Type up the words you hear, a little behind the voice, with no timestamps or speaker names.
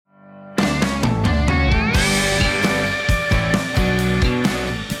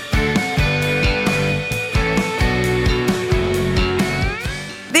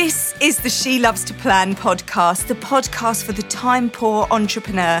the She Loves to Plan podcast, the podcast for the time-poor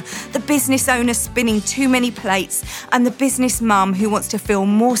entrepreneur, the business owner spinning too many plates, and the business mum who wants to feel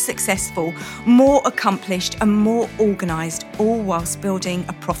more successful, more accomplished, and more organised, all whilst building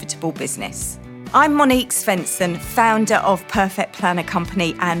a profitable business. I'm Monique Svensson, founder of Perfect Planner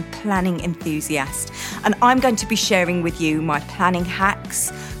Company and planning enthusiast, and I'm going to be sharing with you my planning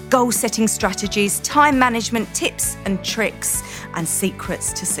hacks, goal-setting strategies, time management tips and tricks, and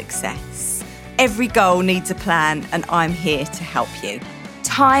secrets to success. Every goal needs a plan, and I'm here to help you.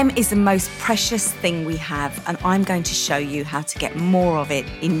 Time is the most precious thing we have, and I'm going to show you how to get more of it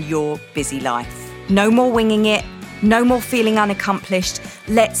in your busy life. No more winging it, no more feeling unaccomplished.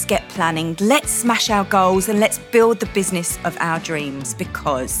 Let's get planning, let's smash our goals, and let's build the business of our dreams,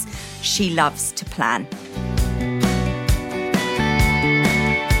 because she loves to plan.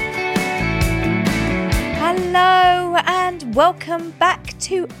 Hello and welcome back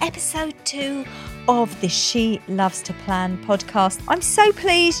to episode 2 of the She Loves to Plan podcast. I'm so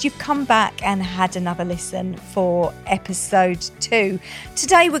pleased you've come back and had another listen for episode 2.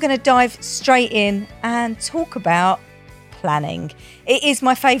 Today we're going to dive straight in and talk about planning. It is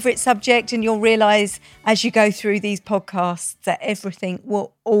my favourite subject, and you'll realise as you go through these podcasts that everything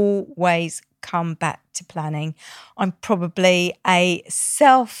will always come back to planning. I'm probably a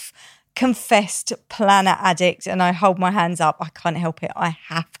self-confessed planner addict, and I hold my hands up. I can't help it. I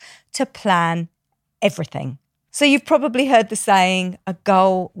have to plan everything. So you've probably heard the saying, a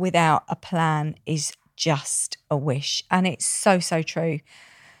goal without a plan is just a wish. And it's so true.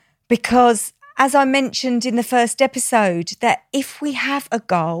 Because as I mentioned in the first episode, that if we have a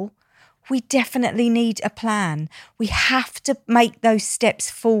goal, we definitely need a plan. We have to make those steps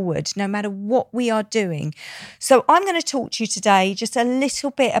forward no matter what we are doing. So I'm going to talk to you today just a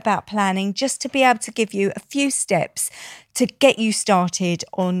little bit about planning, just to be able to give you a few steps to get you started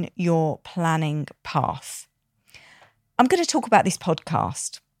on your planning path. I'm going to talk about this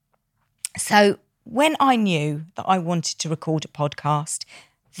podcast. So when I knew that I wanted to record a podcast,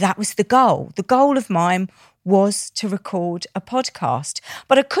 that was the goal. The goal of mine was to record a podcast.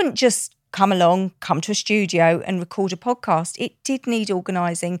 But I couldn't just come to a studio and record a podcast. It did need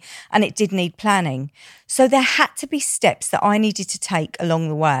organising and it did need planning. So there had to be steps that I needed to take along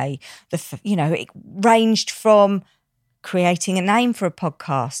the way. It ranged from creating a name for a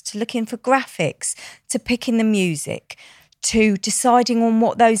podcast, to looking for graphics, to picking the music, to deciding on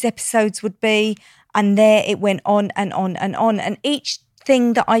what those episodes would be. And there it went on and on and on. And each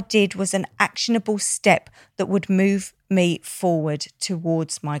thing that I did was an actionable step that would move me forward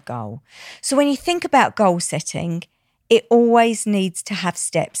towards my goal. So when you think about goal setting, it always needs to have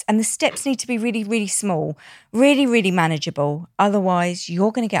steps, and the steps need to be really, really small, really, really manageable. Otherwise,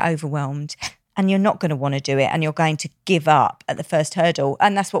 you're going to get overwhelmed and you're not going to want to do it, and you're going to give up at the first hurdle,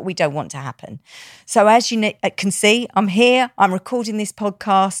 and that's what we don't want to happen. So as you can see, I'm here, I'm recording this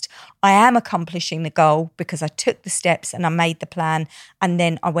podcast. I am accomplishing the goal because I took the steps and I made the plan, and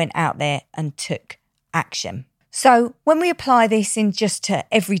then I went out there and took action. So when we apply this in just to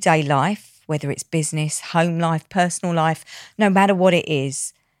everyday life, whether it's business, home life, personal life, no matter what it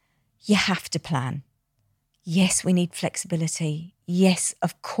is, you have to plan. Yes, we need flexibility. Yes,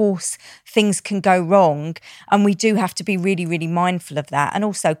 of course, things can go wrong, and we do have to be really, really mindful of that, and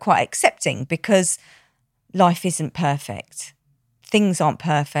also quite accepting, because life isn't perfect. Things aren't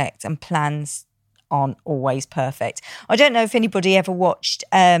perfect, and plans aren't always perfect. I don't know if anybody ever watched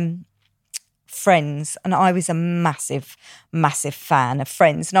Friends, and I was a massive fan of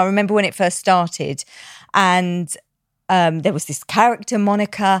Friends. And I remember when it first started, and there was this character,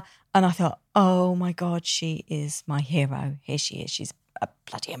 Monica, and I thought, oh my God, she is my hero. Here she is. She's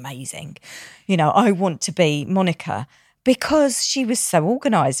bloody amazing. I want to be Monica, because she was so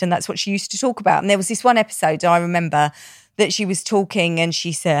organised, and that's what she used to talk about. And there was this one episode I remember that she was talking, and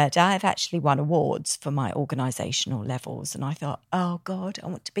she said, I've actually won awards for my organisational levels. And I thought, oh God, I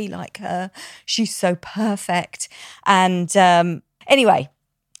want to be like her. She's so perfect. And anyway,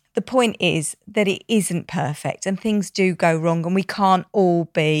 the point is that it isn't perfect, and things do go wrong, and we can't all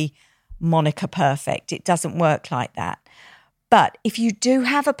be Monica perfect. It doesn't work like that. But if you do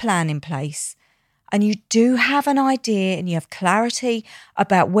have a plan in place, and you do have an idea, and you have clarity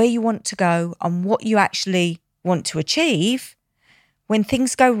about where you want to go and what you actually want to achieve, when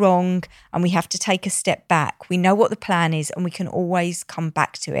things go wrong and we have to take a step back, we know what the plan is, and we can always come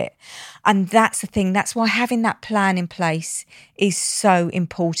back to it. And that's the thing. That's why having that plan in place is so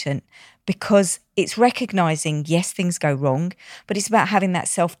important, because it's recognising, yes, things go wrong, but it's about having that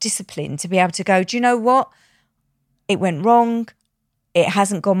self-discipline to be able to go, do you know what? It went wrong.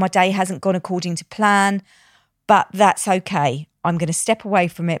 My day hasn't gone according to plan, But that's okay. I'm going to step away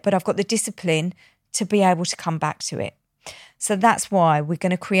from it, but I've got the discipline to be able to come back to it. So that's why we're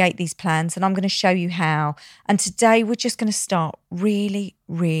going to create these plans, and I'm going to show you how. And today we're just going to start really,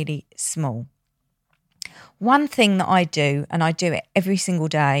 really small. One thing that I do, and I do it every single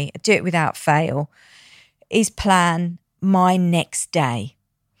day, I do it without fail, is plan my next day.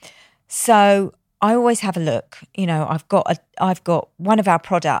 So I always have a look. I've got one of our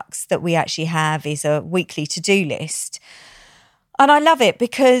products that we actually have is a weekly to-do list. And I love it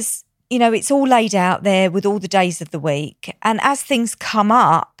because it's all laid out there with all the days of the week. And as things come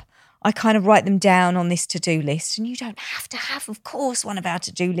up, I kind of write them down on this to-do list. And you don't have to have, of course, one of our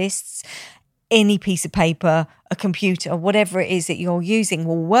to-do lists. Any piece of paper, a computer, whatever it is that you're using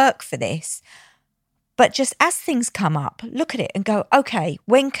will work for this. But just as things come up, look at it and go, okay,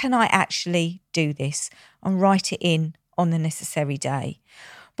 when can I actually do this? And write it in on the necessary day.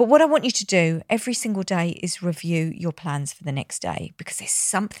 But what I want you to do every single day is review your plans for the next day, because there's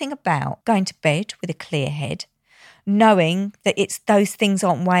something about going to bed with a clear head, knowing that it's those things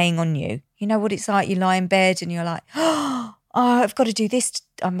aren't weighing on you. You know what it's like? You lie in bed and you're like, oh, I've got to do this.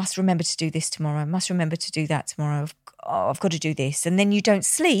 I must remember to do this tomorrow. I must remember to do that tomorrow. I've got to do this. And then you don't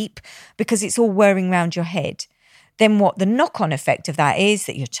sleep because it's all whirring around your head. Then what the knock-on effect of that is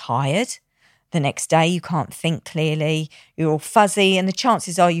that you're tired. The next day, you can't think clearly, you're all fuzzy, and the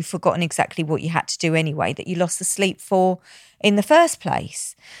chances are you've forgotten exactly what you had to do anyway, that you lost the sleep for in the first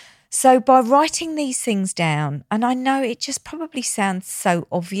place. So by writing these things down, and I know it just probably sounds so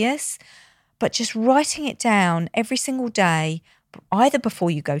obvious, but just writing it down every single day, either before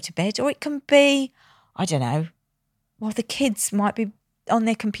you go to bed, or it can be, I don't know, well, the kids might be on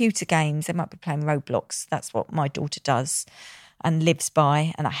their computer games, they might be playing Roblox. That's what my daughter does and lives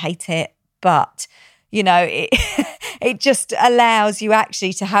by, and I hate it. But, it just allows you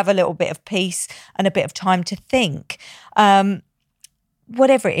actually to have a little bit of peace and a bit of time to think.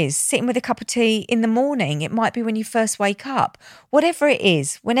 Whatever it is, sitting with a cup of tea in the morning, it might be when you first wake up. Whatever it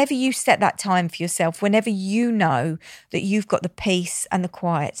is, whenever you set that time for yourself, whenever you know that you've got the peace and the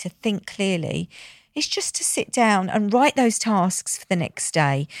quiet to think clearly, it's just to sit down and write those tasks for the next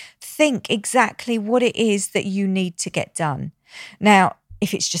day. Think exactly what it is that you need to get done. Now,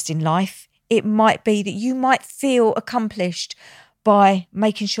 if it's just in life, it might be that you might feel accomplished by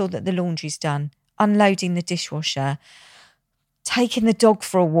making sure that the laundry's done, unloading the dishwasher, taking the dog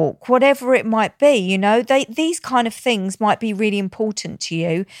for a walk, whatever it might be. These kind of things might be really important to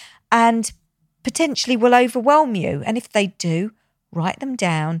you and potentially will overwhelm you. And if they do, write them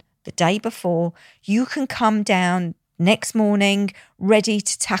down the day before. You can come down next morning ready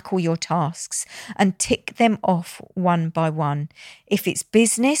to tackle your tasks and tick them off one by one. If it's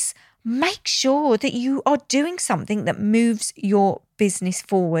business, make sure that you are doing something that moves your business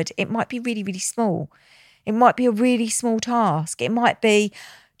forward. It might be really, really small. It might be a really small task. It might be,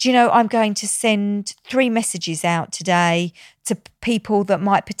 I'm going to send 3 messages out today to people that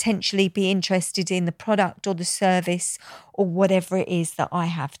might potentially be interested in the product or the service or whatever it is that I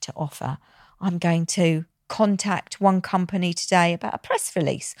have to offer. I'm going to contact one company today about a press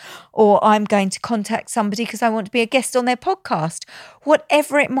release, or I'm going to contact somebody because I want to be a guest on their podcast.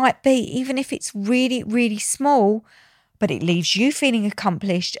 Whatever it might be, even if it's really, really small, but it leaves you feeling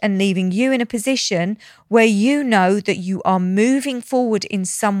accomplished and leaving you in a position where you know that you are moving forward in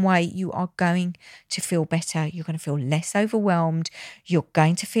some way. You are going to feel better. You're going to feel less overwhelmed. You're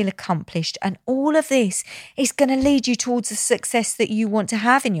going to feel accomplished. And all of this is going to lead you towards the success that you want to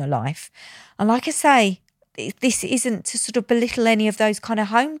have in your life. And like I say, this isn't to sort of belittle any of those kind of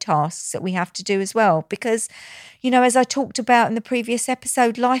home tasks that we have to do as well. Because, as I talked about in the previous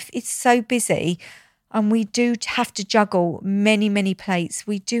episode, life is so busy. And we do have to juggle many, many plates.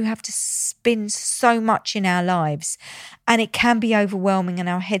 We do have to spin so much in our lives. And it can be overwhelming and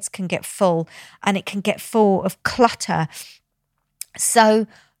our heads can get full and it can get full of clutter. So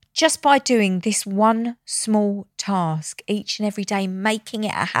just by doing this one small task each and every day, making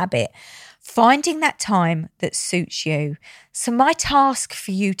it a habit, finding that time that suits you. So my task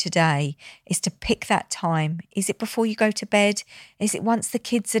for you today is to pick that time. Is it before you go to bed? Is it once the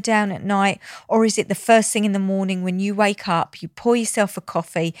kids are down at night? Or is it the first thing in the morning when you wake up, you pour yourself a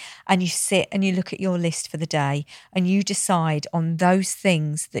coffee and you sit and you look at your list for the day and you decide on those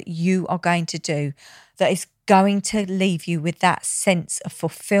things that you are going to do that is going to leave you with that sense of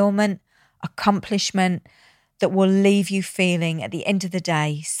fulfillment, accomplishment, that will leave you feeling at the end of the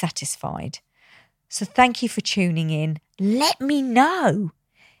day satisfied. So thank you for tuning in. Let me know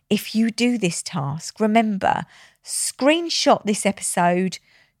if you do this task. Remember, screenshot this episode.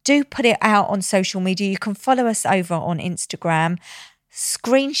 Do put it out on social media. You can follow us over on Instagram.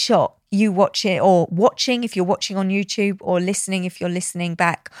 Screenshot you watch it, or watching if you're watching on YouTube, or listening if you're listening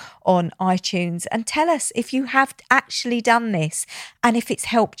back on iTunes, and tell us if you have actually done this and if it's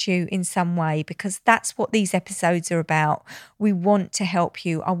helped you in some way, because that's what these episodes are about. We want to help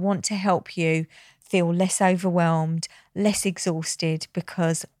you. I want to help you feel less overwhelmed, less exhausted,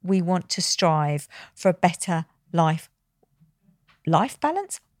 because we want to strive for a better life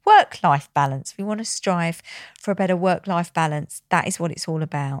balance? Work-life balance. We want to strive for a better work-life balance. That is what it's all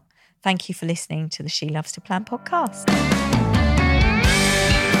about. Thank you for listening to the She Loves to Plan podcast.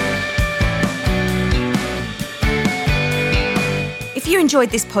 If you enjoyed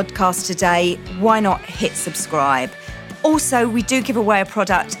this podcast today, why not hit subscribe? Also, we do give away a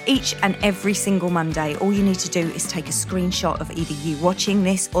product each and every single Monday. All you need to do is take a screenshot of either you watching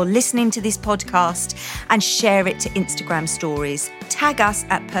this or listening to this podcast and share it to Instagram stories. Tag us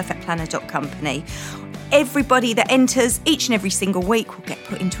at perfectplanner.company. Everybody that enters each and every single week will get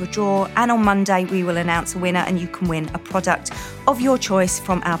put into a draw, and on Monday we will announce a winner and you can win a product of your choice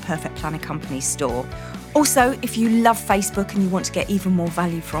from our Perfect Planner Company store. Also, if you love Facebook and you want to get even more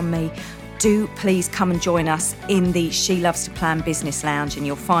value from me, do please come and join us in the She Loves to Plan Business Lounge, and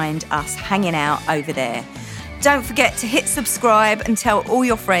you'll find us hanging out over there. Don't forget to hit subscribe and tell all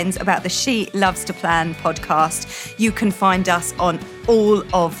your friends about the She Loves to Plan podcast. You can find us on all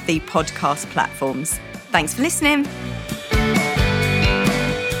of the podcast platforms. Thanks for listening.